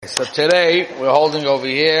So today we're holding over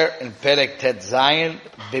here in Perek Tet Zayin,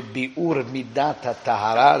 Bebiur Midat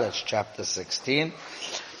HaTahara, that's chapter 16.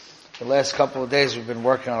 The last couple of days we've been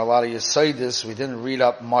working on a lot of Yesodis. We didn't read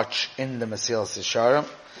up much in the Mesilas Yesharim.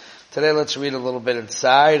 Today let's read a little bit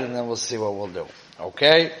inside and then we'll see what we'll do.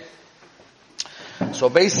 Okay? So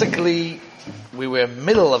basically we were in the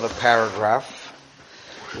middle of a paragraph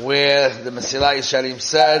where the Mesilas Yesharim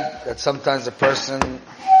said that sometimes a person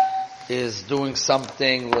is doing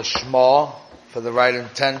something lishma for the right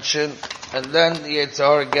intention, and then the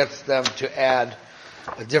Yitzhar gets them to add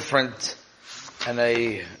a different and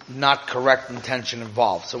a not correct intention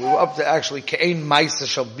involved. So we were up to actually Ke'ein Maisa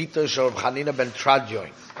Shel Bito Shel Rav Chanina ben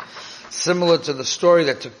Tradyoin, similar to the story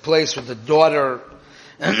that took place with the daughter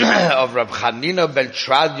of Rav Chanina ben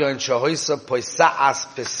Tradyoin, Shehoisa Poisa'as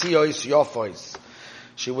Pesiois Yofois.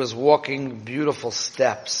 She was walking beautiful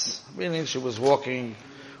steps, meaning she was walking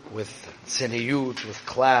with tzniut, with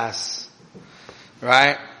class,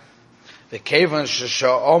 right? The kevan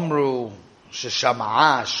sheshomru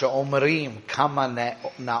sheshama'a sheomrim kama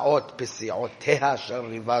naot pesi'oteha shel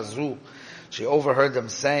rivazu. She overheard them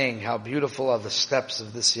saying how beautiful are the steps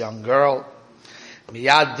of this young girl.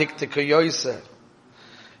 Miyad diktika yoyse.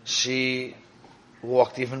 She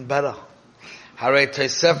walked even better. Harei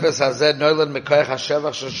teisefes hazed noilad mekoyach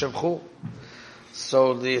hashevach sheshevchu.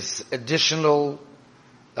 So this additional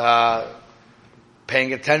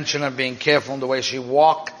paying attention and being careful in the way she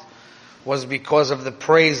walked was because of the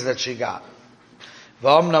praise that she got.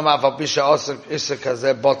 Even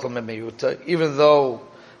though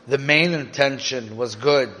the main intention was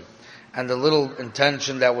good and the little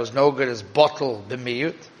intention that was no good is bottle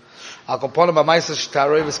b'miyut,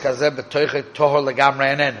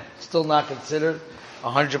 still not considered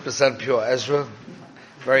 100% pure. Ezra,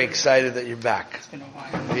 very excited that you're back.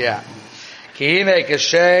 Yeah. Now here's a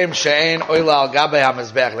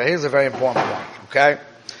very important point, okay?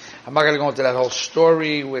 I'm not going to go into that whole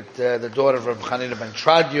story with the daughter of Rav Chanina ben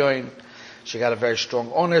Tradyoin. She got a very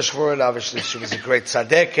strong onus for it. Obviously, she was a great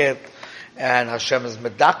tzaddiket, and Hashem is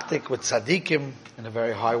medaktik with tzaddikim in a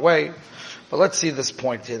very high way. But let's see this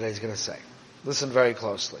point here that he's going to say. Listen very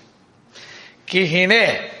closely. Ki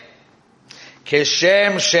hineh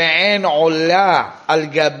כשם שאין עולה על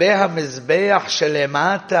גבי המזבח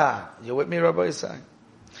שלמטה. You with me, Rabbi Yisai?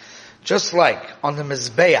 Just like on the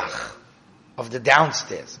mizbeach of the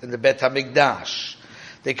downstairs in the Bet HaMikdash,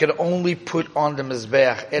 they could only put on the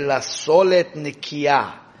mizbeach ela solet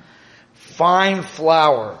nikiya, fine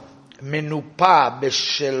flour, menupa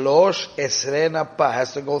b'shelosh esrena pa,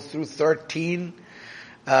 has to go through 13,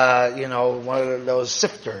 one of those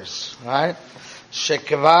sifters, right?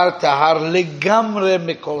 Shekvar tahar legamre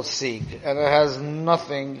mikol sig, and it has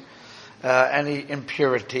nothing, any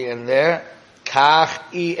impurity in there. Kach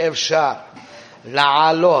I efshar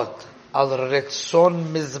la'alot al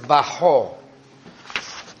retzon mizbaho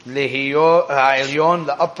ha'elyon,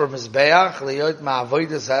 the upper mizbeach, liyot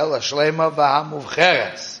ma'avodas ha'el ha'shlema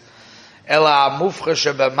v'ha'muvcheres ela ha'muvche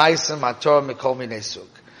sheba'maisim ha'torah mikol minei sug.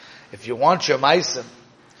 If you want your maisim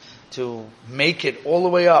to make it all the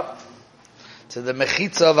way up to the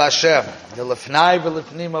mechitza of Hashem, the lefnai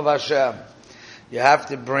v'lefnim of Hashem, you have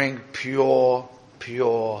to bring pure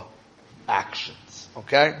actions.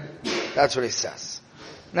 Okay? That's what he says.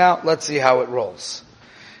 Now, let's see how it rolls.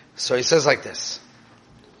 So he says like this.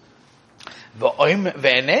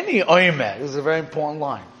 Ve'eneni oimer, this is a very important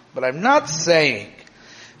line, but I'm not saying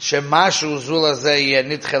shemashu zula zeh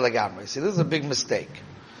nitche legamri. See, this is a big mistake.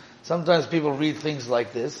 Sometimes people read things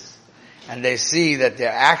like this, and they see that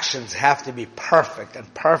their actions have to be perfect,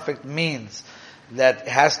 and perfect means that it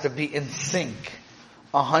has to be in sync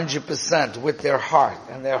 100% with their heart,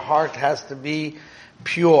 and their heart has to be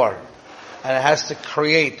pure, and it has to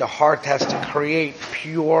create, the heart has to create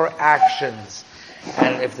pure actions,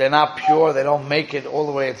 and if they're not pure, they don't make it all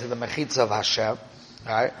the way into the mechitza of Hashem,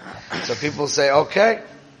 right? So people say, okay,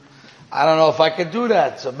 I don't know if I can do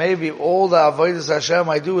that, so maybe all the avodas Hashem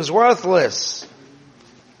I do is worthless.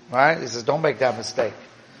 Right? He says, don't make that mistake.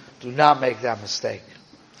 Do not make that mistake.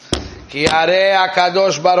 Ki harei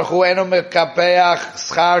HaKadosh Baruch Hu eno mekapeach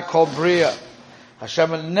schar kol bria.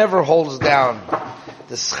 Hashem never holds down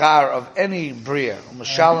the schar of any bria.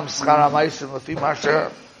 U'mashalem schar ha'maisim lefi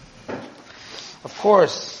masher. Of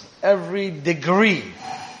course, every degree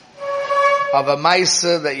of a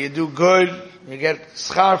maisa that you do good, you get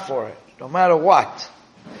schar for it, no matter what.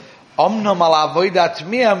 If you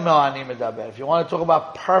want to talk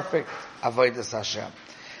about perfect avodas Hashem,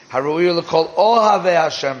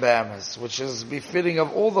 which is befitting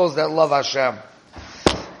of all those that love Hashem.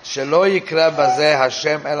 That's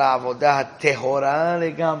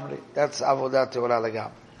avodah tehora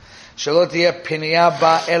legamri. שלא תהיה פנייה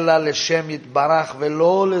בה אלא לשם יתברך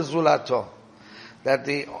ולא לזולתו. That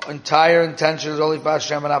the entire intention is only for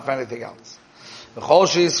Hashem and not for anything else. וכל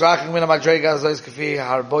שישרחק מן המדרגה הזאת כפי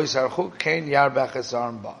הרבו ישרחו, כן ירבה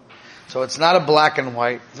חסרון בה. So it's not a black and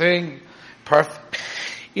white thing, perfect,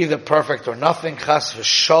 either perfect or nothing, chas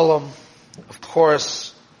v'shalom. Of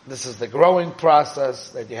course, this is the growing process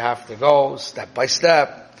that you have to go step by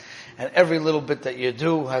step, and every little bit that you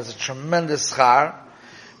do has a tremendous schar.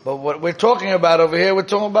 But what we're talking about over here, we're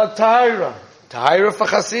talking about Tahira. Tahira for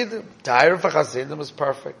Chasidim. Tahira for Chasidim is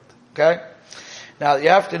perfect. Okay? Now, you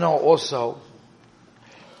have to know also,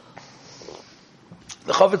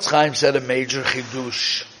 the Chofetz Chaim said a major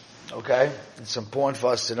chidush. Okay? It's important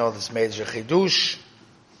for us to know this major chidush.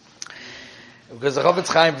 Because the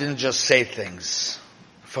Chofetz Chaim didn't just say things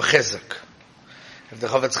for chizuk. If the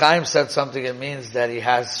Chofetz Chaim said something, it means that he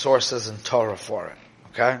has sources in Torah for it.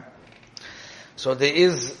 Okay? So there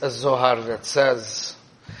is a Zohar that says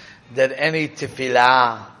that any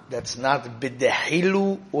tefillah that's not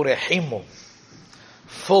b'dehilu urehimu,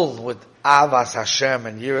 full with avas Hashem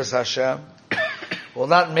and yiras Hashem, will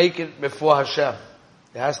not make it before Hashem.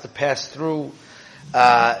 It has to pass through,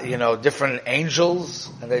 different angels,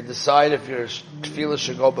 and they decide if your tefillah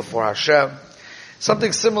should go before Hashem.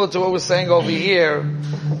 Something similar to what we're saying over here,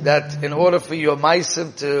 that in order for your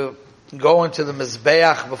maisim to go into the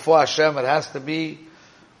mizbeach before Hashem, it has to be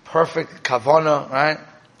perfect kavanah, right?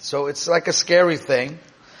 So it's like a scary thing,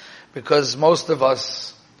 because most of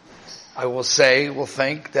us, I will say, will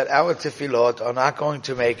think that our tefillot are not going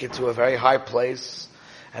to make it to a very high place,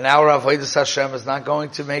 and our avodas Hashem is not going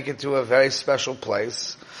to make it to a very special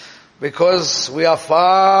place, because we are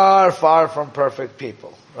far, far from perfect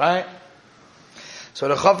people, right? So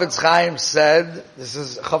the Chofetz Chaim said, this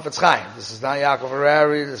is Chofetz Chaim, this is not Yaakov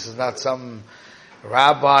Harari, this is not some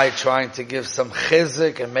rabbi trying to give some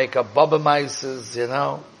chizik and make up baba maises, You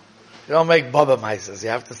don't make baba maises, you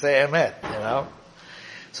have to say emet,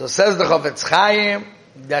 So says the Chofetz Chaim,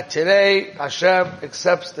 that today Hashem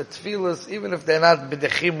accepts the tefillas even if they're not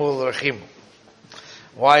b'dechimu l'rechimu.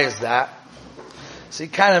 Why is that? So he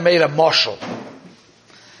kind of made a moshel.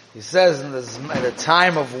 He says in the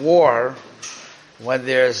time of war, when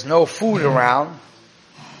there's no food around,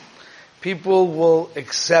 people will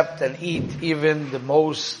accept and eat even the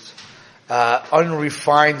most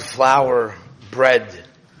unrefined flour bread,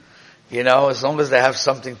 as long as they have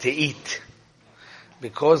something to eat.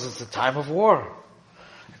 Because it's a time of war.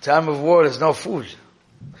 A time of war, there's no food.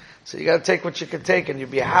 So you gotta take what you can take, and you'll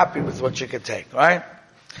be happy with what you can take, right?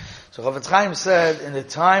 So Chofetz Chaim said, in the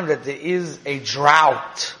time that there is a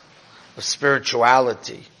drought of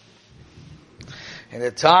spirituality, in the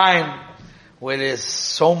time where there's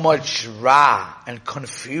so much ra and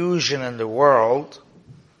confusion in the world,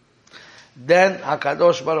 then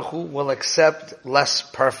HaKadosh Baruch Hu will accept less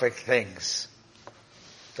perfect things.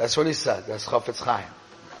 That's what he said. That's Chofetz Chaim.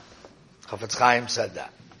 Chofetz Chaim said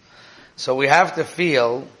that. So we have to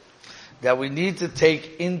feel that we need to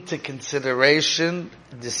take into consideration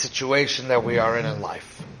the situation that we are in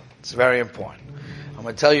life. It's very important. I'm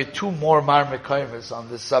going to tell you two more marmikayvus on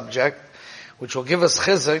this subject, which will give us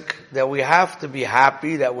chizuk that we have to be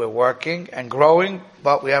happy that we're working and growing,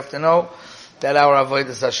 but we have to know that our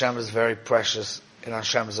avodas Hashem is very precious in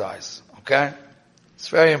Hashem's eyes. Okay? It's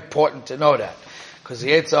very important to know that, because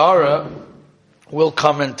the Yetzer Hara will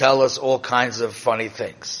come and tell us all kinds of funny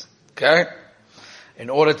things. Okay?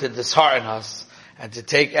 In order to dishearten us and to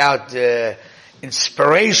take out the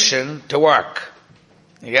inspiration to work.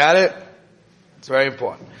 You got it? It's very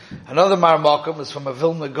important. Another marmakum is from a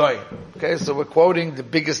Vilna Goy. Okay, so we're quoting the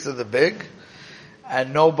biggest of the big,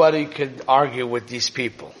 and nobody could argue with these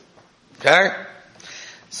people. Okay?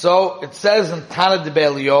 So it says in Tana de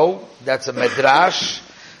Belio, that's a medrash,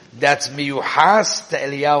 that's miyuhas to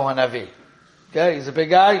Eliyahu Hanavi. Okay, he's a big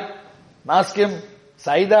guy. Maskim,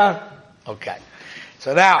 Saida. Okay.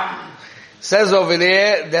 So now, it says over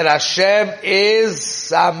there that Hashem is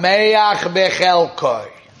Sameach Bechelkoi.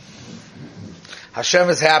 Hashem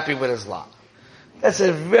is happy with his lot. That's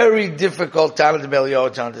a very difficult Tana de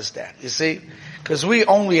Belio to understand. You see? Because we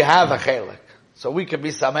only have a chelik. So we can be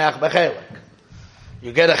Sameach Bechelek.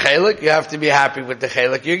 You get a chelik, you have to be happy with the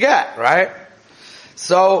chelik you get, right?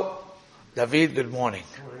 So, David, good morning.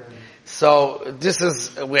 So,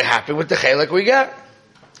 we're happy with the chelik we get.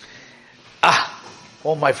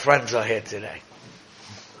 All my friends are here today.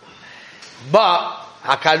 But,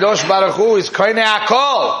 HaKadosh Baruch Hu is Koine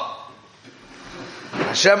Hakol.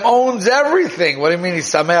 Hashem owns everything. What do you mean he's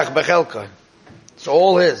Sameach Bechelka? It's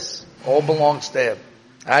all his. All belongs to him.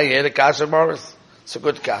 You hear the kasha, Morris? It's a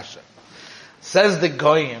good kasha. Says the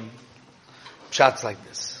Goyim, shots like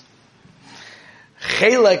this.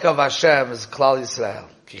 Chelek of Hashem is Klal Yisrael.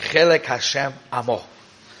 Ki Chelek Hashem Amo.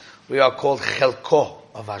 We are called Chelko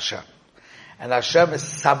of Hashem. And Hashem is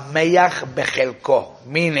Sameach Bechelko.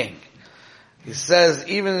 Meaning, He says,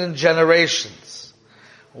 even in generations,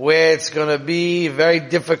 where it's going to be very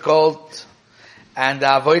difficult, and the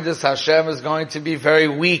Avodas Hashem is going to be very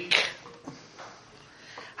weak,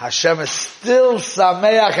 Hashem is still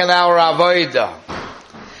Sameach in our Avodah.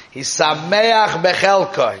 He's Sameach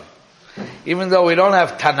Bechelkoi. Even though we don't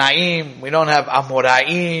have Tanaim, we don't have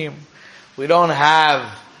Amoraim, we don't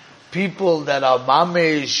have people that are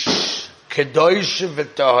Mamish, Kedosh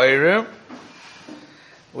v'Tahirim,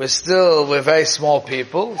 we're very small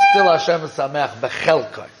people. Still Hashem is Sameach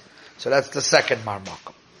Bechelkoi. So that's the second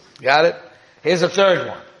Marmakum. Got it? Here's a third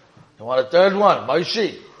one. You want a third one?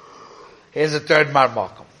 Moshe. Here's a third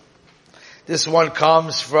Marmakum. This one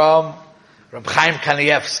comes from Reb Chaim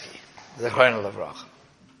Kanievsky, Zechron Levracha.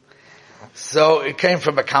 So it came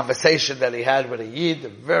from a conversation that he had with a Yid, a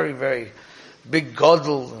very, very big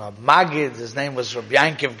Godel, a Magid. His name was Reb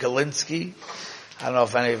Yankiv Galinsky. I don't know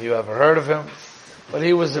if any of you ever heard of him, but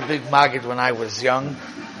he was a big Magid when I was young.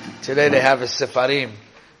 Today they have his Sefarim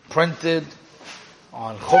printed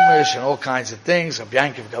on Chumash and all kinds of things, Reb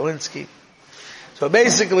Yankiv Galinsky. So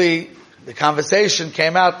basically, the conversation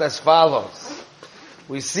came out as follows.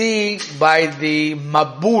 We see by the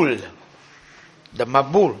Mabul,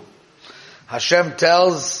 Hashem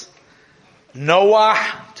tells Noah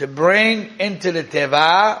to bring into the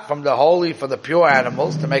Teva from the holy, for the pure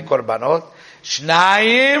animals, to make korbanot,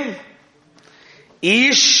 Shnayim,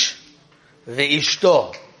 Ish,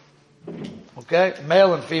 ve'ishto. Okay?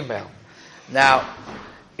 Male and female. Now,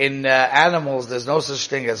 in animals, there's no such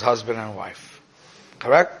thing as husband and wife.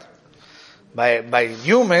 Correct? By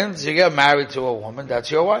humans, you get married to a woman,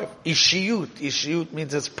 that's your wife. Ishiyut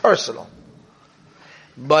means it's personal.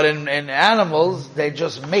 But in animals, they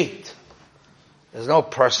just mate. There's no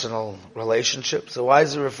personal relationship. So why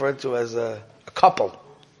is it referred to as a couple?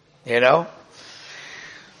 You know?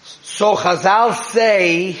 So Chazal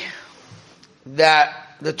say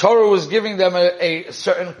that the Torah was giving them a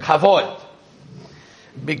certain kavod.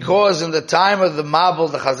 Because in the time of the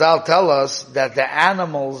Mabul, the Chazal tell us that the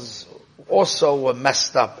animals also were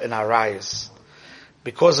messed up in Arayas.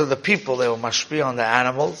 Because of the people, they were mashpi on the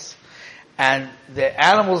animals. And the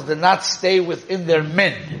animals did not stay within their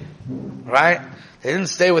min. Right? They didn't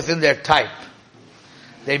stay within their type.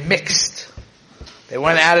 They mixed. They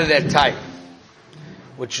went out of their type.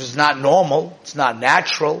 Which is not normal. It's not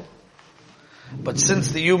natural. But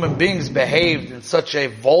since the human beings behaved in such a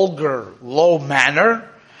vulgar, low manner,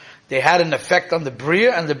 they had an effect on the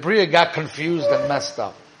Bria, and the Bria got confused and messed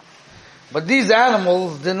up. But these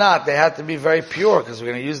animals did not. They had to be very pure, because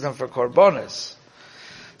we're going to use them for korbanos.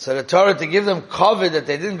 So the Torah, to give them covet that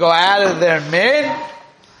they didn't go out of their min,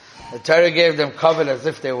 the Torah gave them covet as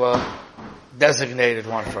if they were designated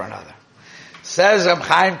one for another. Says Reb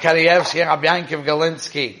Chaim Kanievsky and Reb Yankiv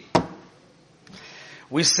Galinsky,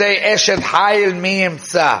 we say Eshet Hayil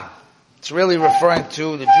Miyimtza. It's really referring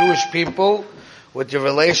to the Jewish people with your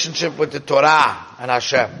relationship with the Torah and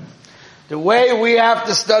Hashem. The way we have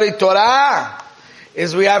to study Torah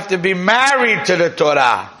is we have to be married to the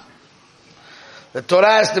Torah. The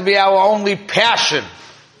Torah has to be our only passion.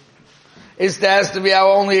 It has to be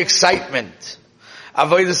our only excitement.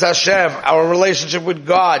 Avodas Hashem, our relationship with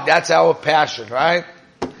God, that's our passion, right?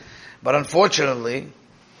 But unfortunately,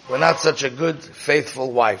 we're not such a good,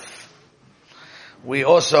 faithful wife. We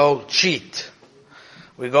also cheat.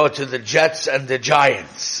 We go to the Jets and the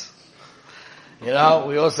Giants. You know,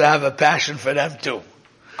 we also have a passion for them too.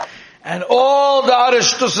 And all the other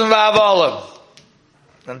shtusim v'avolim.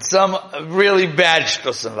 And some really bad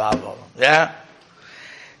shtusim v'avolim. Yeah?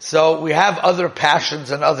 So we have other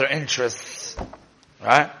passions and other interests.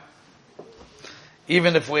 Right?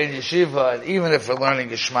 Even if we're in yeshiva, and even if we're learning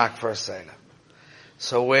Geshmak for a Seder.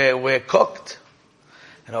 So we're cooked.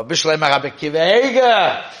 You know, Bishleim Rabbi Akiva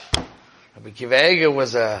Eiger. Rabbi Akiva Eiger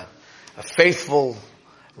was a faithful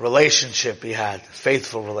relationship he had.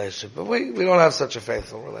 Faithful relationship. But we don't have such a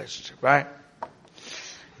faithful relationship, right?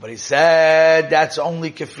 But he said that's only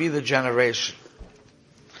Kefi the generation.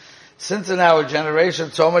 Since in our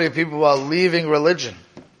generation so many people are leaving religion.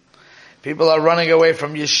 People are running away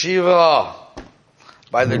from yeshiva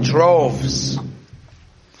by the droves.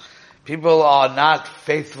 People are not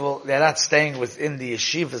faithful. They're not staying within the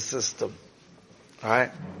yeshiva system.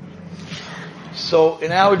 Right? So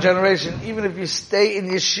in our generation, even if you stay in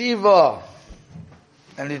yeshiva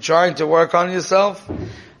and you're trying to work on yourself,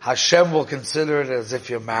 Hashem will consider it as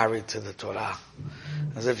if you're married to the Torah.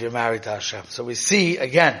 As if you're married to Hashem. So we see,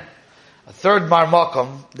 again, a A third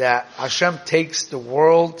marmakum, that Hashem takes the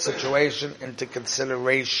world situation into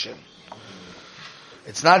consideration.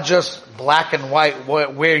 It's not just black and white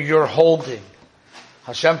where you're holding.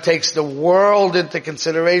 Hashem takes the world into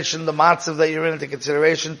consideration, the matzav that you're in into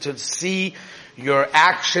consideration, to see your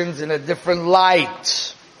actions in a different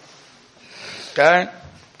light. Okay?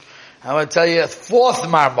 I'm going to tell you a fourth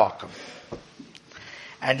marmakum.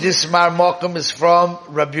 And this marmakum is from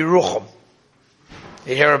Rabbi Rucham.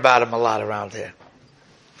 You hear about him a lot around here.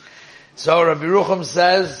 So Rabbi Rucham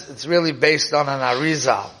says it's really based on an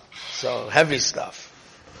Arizal. So heavy stuff.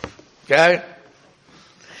 Okay?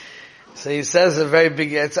 So he says a very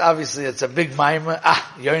big, it's a big mimer.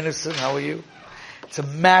 Yonason, how are you? It's a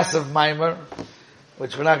massive mimer,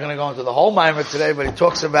 which we're not going to go into the whole mimer today, but he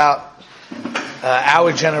talks about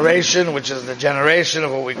our generation, which is the generation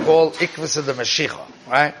of what we call Ikvus of the Mashiach,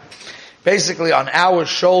 right? Basically on our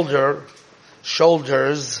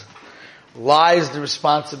shoulders lies the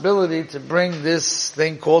responsibility to bring this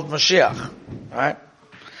thing called Mashiach, right?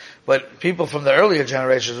 But people from the earlier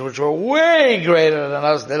generations, which were way greater than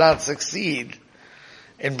us, did not succeed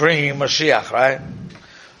in bringing Mashiach, right?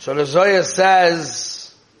 So the Zohar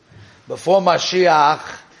says, before Mashiach,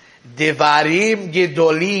 Devarim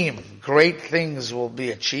Gedolim, great things will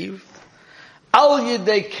be achieved. Al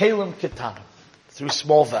Yidei Kelim Ketanim, through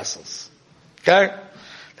small vessels. Okay?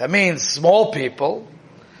 That means small people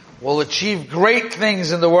will achieve great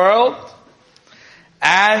things in the world,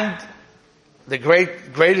 and the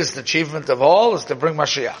greatest achievement of all is to bring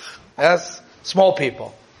Mashiach. Yes? Small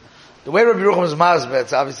people. The way Rabbi Yerucham is masber,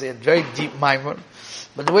 it's obviously a very deep mimer,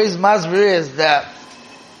 but the way his masber is that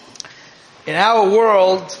in our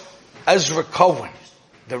world, Ezra Cohen,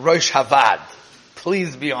 the Rosh Havad,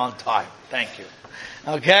 please be on time. Thank you.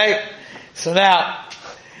 Okay? So now,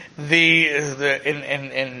 the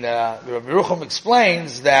Rabbi Yerucham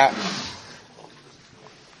explains that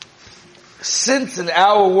since in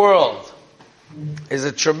our world is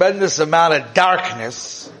a tremendous amount of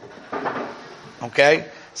darkness, okay,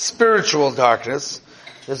 spiritual darkness,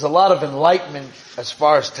 there's a lot of enlightenment as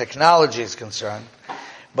far as technology is concerned,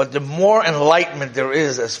 but the more enlightenment there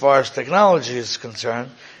is as far as technology is concerned,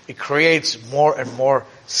 it creates more and more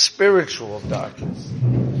spiritual darkness.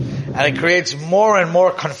 And it creates more and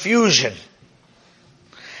more confusion.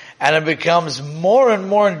 And it becomes more and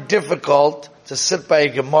more difficult to sit by a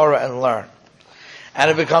Gemara and learn. And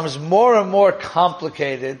it becomes more and more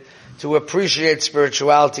complicated to appreciate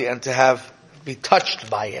spirituality and to be touched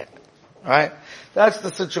by it. Right? That's the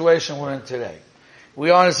situation we're in today. We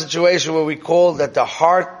are in a situation where we call that the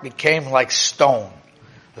heart became like stone.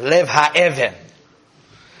 Lev ha'even.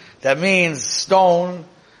 That means stone,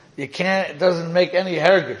 it doesn't make any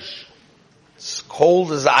hergish. It's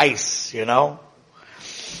cold as ice, you know?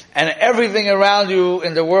 And everything around you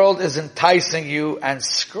in the world is enticing you and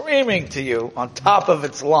screaming to you on top of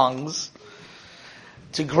its lungs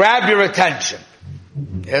to grab your attention.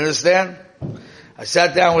 You understand? I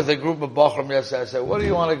sat down with a group of Bochum yesterday. I said, what do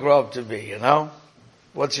you want to grow up to be, you know?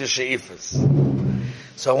 What's your she'ifas?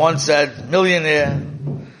 So one said, millionaire.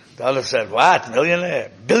 The other said, what?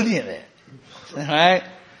 Millionaire? Billionaire. Right?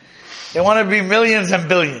 They want to be millions and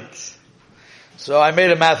billions. So I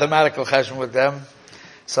made a mathematical cheshbon with them.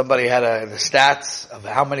 Somebody had the stats of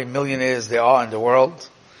how many millionaires there are in the world.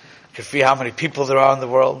 Kafi how many people there are in the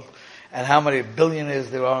world. And how many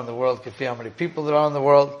billionaires there are in the world. Kafi how many people there are in the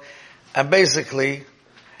world. And basically,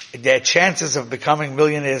 their chances of becoming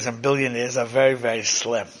millionaires and billionaires are very, very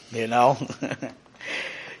slim, you know?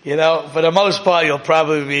 You know, for the most part, you'll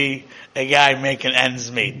probably be a guy making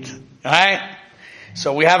ends meet. Alright?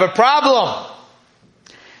 So we have a problem.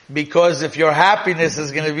 Because if your happiness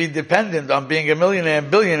is going to be dependent on being a millionaire and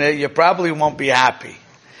billionaire, you probably won't be happy.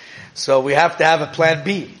 So we have to have a plan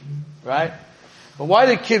B. Right? But why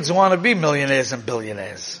do kids want to be millionaires and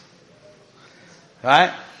billionaires?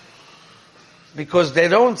 Right? Because they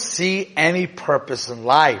don't see any purpose in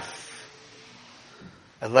life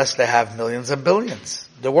unless they have millions and billions.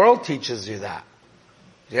 The world teaches you that.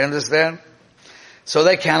 Do you understand? So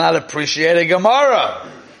they cannot appreciate a Gemara.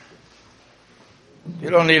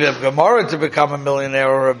 You don't need a Gemara to become a millionaire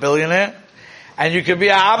or a billionaire. And you can be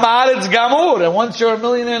a Hamaretz Gamur. And once you're a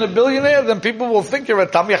millionaire and a billionaire, then people will think you're a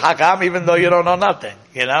Tamil Hakam even though you don't know nothing.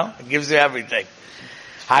 You know? It gives you everything.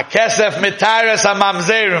 HaKesef mitares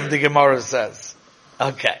hamamzerim, the Gemara says.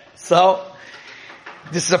 Okay. So,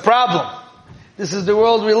 this is a problem. This is the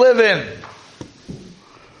world we live in.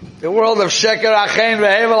 The world of Sheker Achein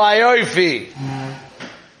ve'Hevel Hayofi.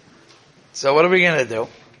 So what are we going to do?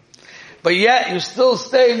 But yet you still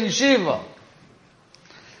stay in yeshiva.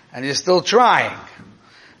 And you're still trying.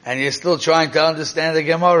 and you're still trying to understand the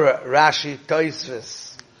Gemara, Rashi,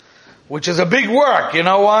 Tosfos, which is a big work. You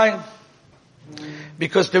know why?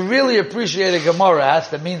 Because to really appreciate a Gemara has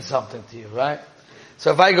to mean something to you, right?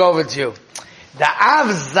 So if I go over to you, the Av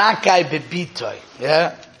Zakai Bebitoy,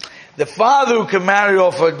 yeah? The father who can marry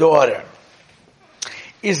off a daughter,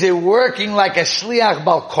 is it working like a Shliach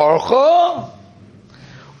Bal Korcho,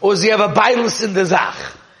 or does he have a Bailus in the Zach?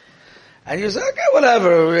 And you say, okay,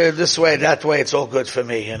 whatever, this way, that way, it's all good for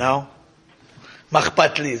me, you know?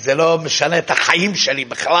 Machpat li, ze lo mishane et ha'chaim sheli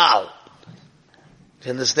b'chalal. Do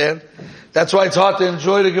you understand? That's why it's hard to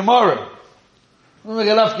enjoy the Gemara. Don't make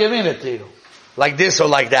enough giving it to you. Like this or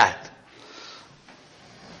like that.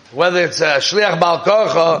 Whether it's a Shliach Bal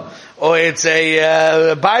Korcha or it's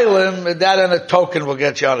a Bailim, that and a token will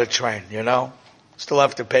get you on a train, you know? Still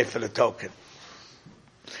have to pay for the token.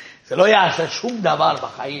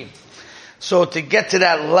 So to get to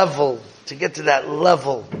that level,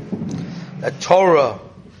 that Torah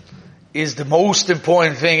is the most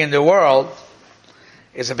important thing in the world,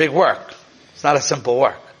 is a big work. It's not a simple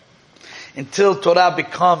work. Until Torah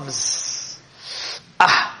becomes,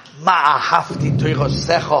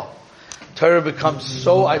 Torah becomes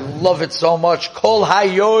so, I love it so much. Kol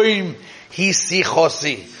hayoim hi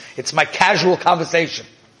sichosi. It's my casual conversation.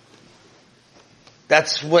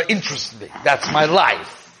 That's what interests me. That's my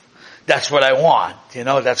life. That's what I want. You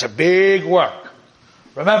know, that's a big work.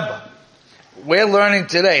 Remember, we're learning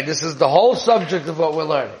today. This is the whole subject of what we're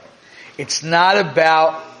learning. It's not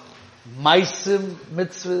about maisim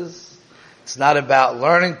mitzvahs. It's not about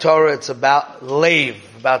learning Torah. It's about leiv,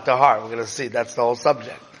 about the heart. We're going to see. That's the whole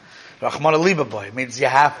subject. Rahman al-Libaboy means you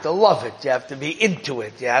have to love it. You have to be into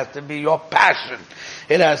it. You have to be your passion.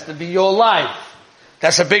 It has to be your life.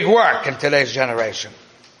 That's a big work in today's generation.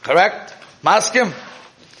 Correct? Maskim?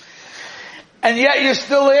 And yet you're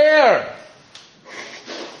still there.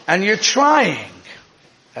 And you're trying.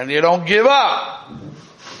 And you don't give up.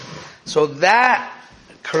 So that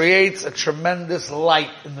creates a tremendous light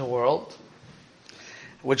in the world,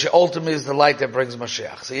 which ultimately is the light that brings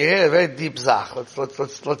Mashiach. So you hear a very deep zach. Let's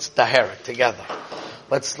daher it together.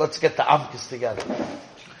 Let's get the amkis together.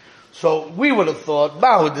 So we would have thought,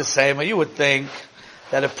 Mahud the same, or you would think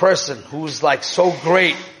that a person who's like so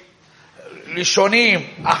great, Rishonim,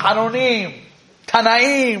 Aharonim,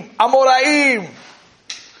 Tanaim, Amoraim,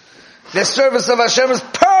 their service of Hashem is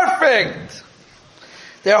perfect.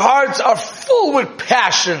 Their hearts are full with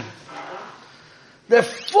passion. They're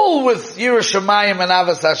full with Yiras Shamayim and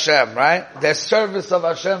Avas Hashem, right? Their service of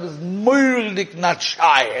Hashem is murdik not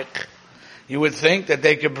shayek. You would think that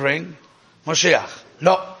they could bring Moshiach.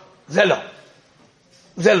 No. Zelo.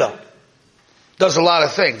 Does a lot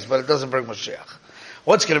of things, but it doesn't bring Moshiach.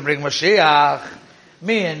 What's going to bring Moshiach?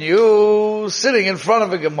 Me and you sitting in front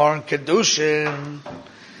of a Gemara in Kedushin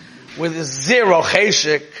with zero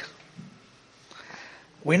cheshik.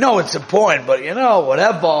 We know it's important, but you know,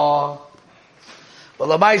 whatever. Well,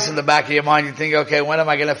 the mice in the back of your mind, you think, okay, when am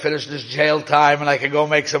I going to finish this jail time and I can go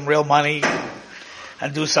make some real money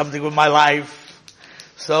and do something with my life?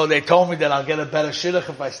 So they told me that I'll get a better shidduch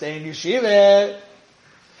if I stay in yeshiva.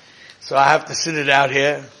 So I have to sit it out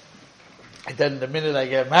here. And then the minute I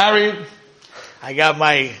get married, I got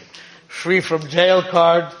my free from jail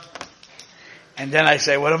card. And then I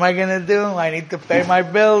say, what am I going to do? I need to pay my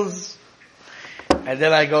bills. And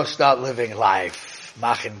then I go start living life.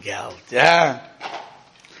 Machen Geld. Yeah.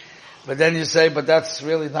 But then you say, but that's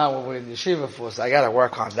really not what we're in yeshiva for. So I got to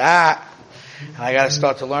work on that. And I got to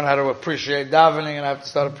start to learn how to appreciate davening, and I have to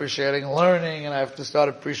start appreciating learning, and I have to start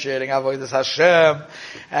appreciating avodas Hashem,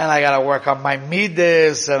 and I got to work on my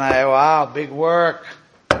midas, and wow, big work.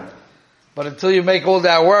 But until you make all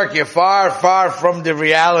that work, you're far, far from the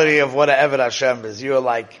reality of what a Eved Hashem is. You're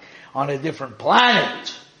like on a different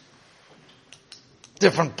planet.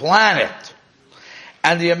 Different planet.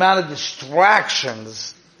 And the amount of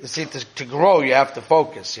distractions, you see, to grow, you have to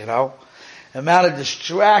focus, you know. The amount of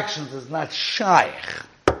distractions is not shaykh.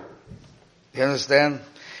 You understand?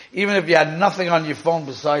 Even if you had nothing on your phone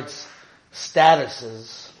besides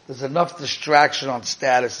statuses, there's enough distraction on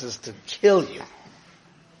statuses to kill you.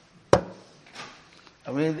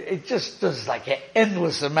 I mean, it just does like an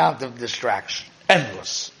endless amount of distraction.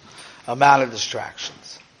 Endless amount of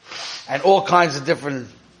distractions. And all kinds of different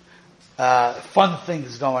fun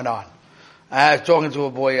things going on. I was talking to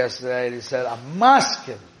a boy yesterday and he said, I'm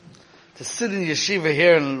masking to sit in yeshiva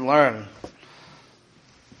here and learn.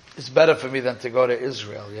 It's better for me than to go to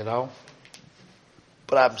Israel, you know.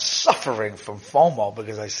 But I'm suffering from FOMO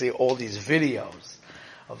because I see all these videos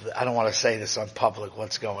of I don't want to say this on public,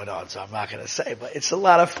 what's going on, so I'm not going to say, but it's a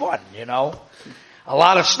lot of fun, you know. A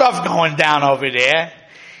lot of stuff going down over there.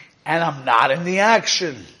 and I'm not in the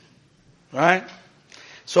action. Right?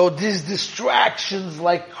 So there's distractions,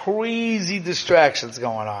 like crazy distractions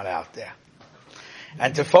going on out there.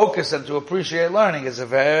 And to focus and to appreciate learning is a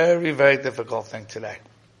very, very difficult thing today.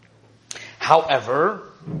 However,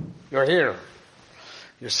 you're here.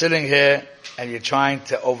 You're sitting here and you're trying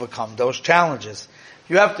to overcome those challenges.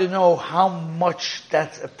 You have to know how much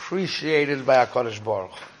that's appreciated by HaKadosh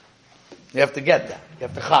Baruch. You have to get that. You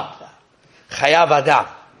have to chap that. Chayav adam.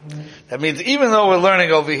 That means even though we're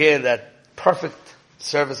learning over here that perfect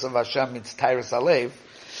service of Hashem means Tyrus Alev,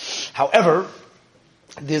 however,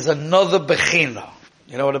 there's another bechina.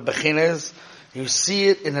 You know what a bechina is? You see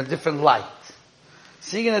it in a different light.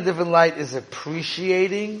 Seeing in a different light is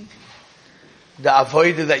appreciating the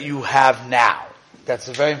avodah that you have now. That's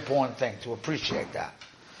a very important thing, to appreciate that.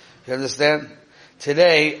 You understand?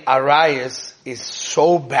 Today, arayas is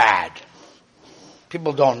so bad.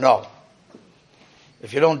 People don't know.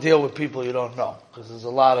 If you don't deal with people, you don't know. Because there's a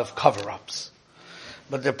lot of cover-ups.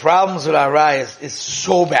 But the problems with arayas is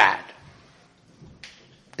so bad.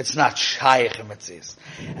 It's not shaykh in mitzvahs.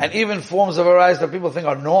 And even forms of arayas that people think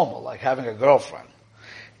are normal, like having a girlfriend.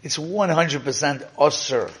 It's 100%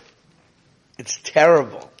 usur. It's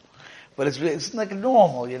terrible. But it's like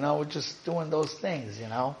normal, you know, we're just doing those things, you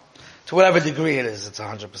know. To whatever degree it is, it's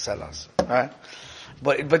 100% usur. Right?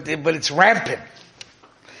 But it's rampant.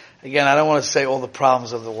 Again, I don't want to say all the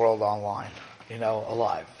problems of the world online, you know,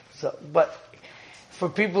 alive. So, but for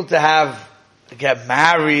people to get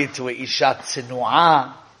married to a isha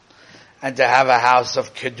tzinu'ah, and to have a house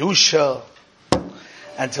of kedusha,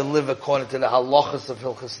 and to live according to the halachas of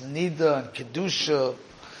Hilchas Nida and kedusha,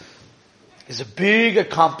 is a big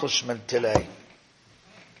accomplishment today.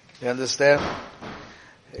 You understand?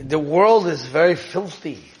 The world is very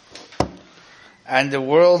filthy. And the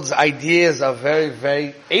world's ideas are very,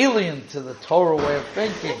 very alien to the Torah way of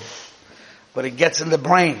thinking. But it gets in the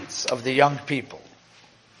brains of the young people.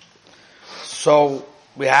 So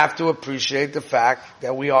we have to appreciate the fact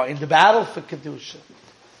that we are in the battle for Kedusha.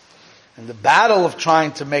 And the battle of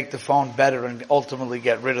trying to make the phone better and ultimately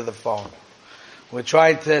get rid of the phone. We're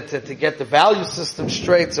trying to get the value system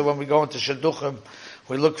straight, so when we go into Shidduchim,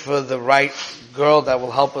 we look for the right girl that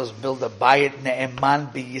will help us build a Bayit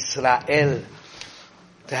Ne'eman B'Yisrael.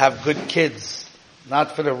 To have good kids,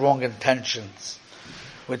 not for the wrong intentions.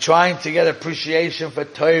 We're trying to get appreciation for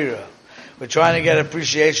Torah. We're trying to get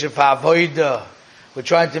appreciation for Avodah. We're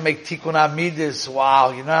trying to make Tikkun Amidus.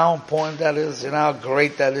 Wow, you know how important that is? You know how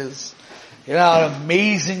great that is? You know how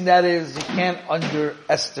amazing that is? You can't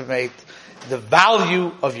underestimate the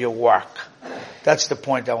value of your work. That's the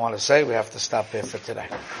point I want to say. We have to stop here for today.